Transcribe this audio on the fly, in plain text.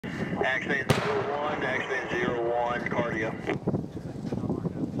Axman 01, Axman 01, cardio.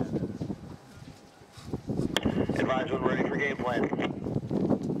 Advise when ready for game plan.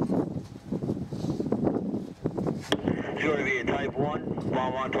 It's going to be a Type 1,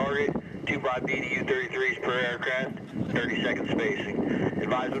 bomb on target, 2 by BDU 33s per aircraft, 30-second spacing.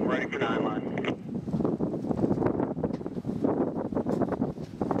 Advise when ready for 9 line.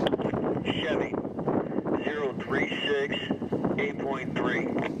 Chevy 036 8.3.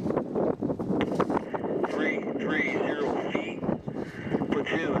 330 feet.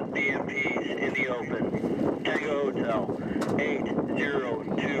 Platoon DMPs in the open. Tango Hotel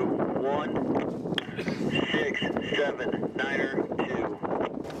 8021 679er 2.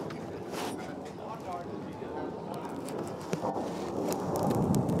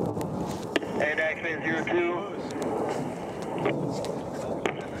 And Axman 02.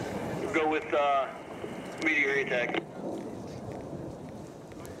 Go with meteor attack.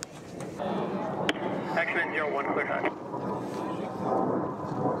 Axman 01, clear time.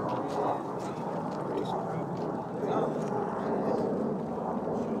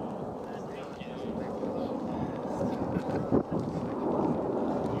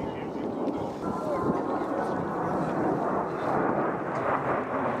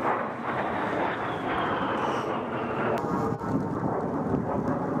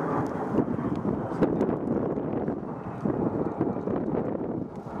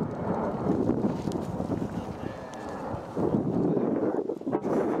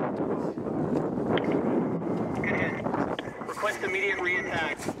 Request immediate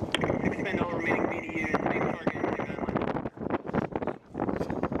re-attack. Expend all remaining BDUs. Make target in the gunline.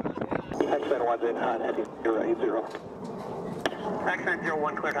 Axman 1's in hot, heading 080. Axman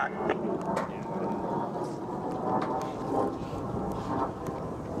 01, clear hot.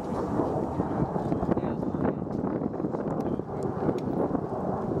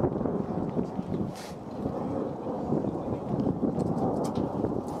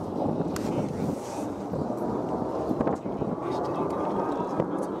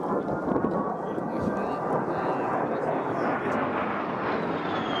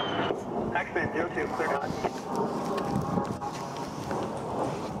 Axman 02, clear hot.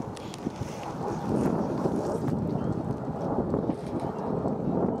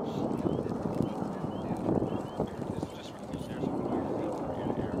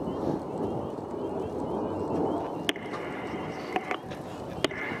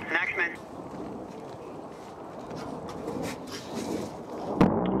 Axman.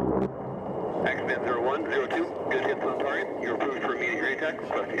 Axman 01, 02, good hits on target. You're approved for immediate re-attack.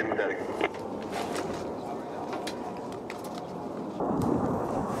 Request anesthetic.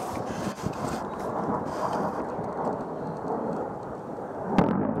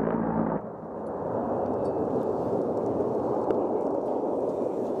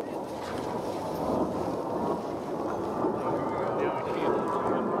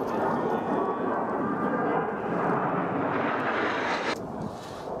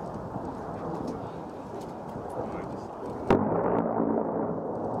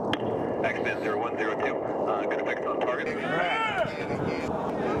 Axman 0102, good effects on target.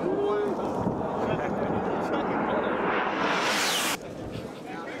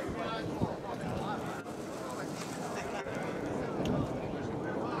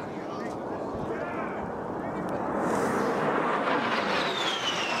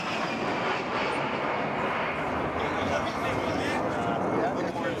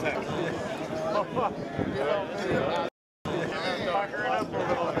 Pucker it up a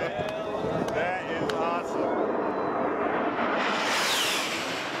little bit. That is awesome.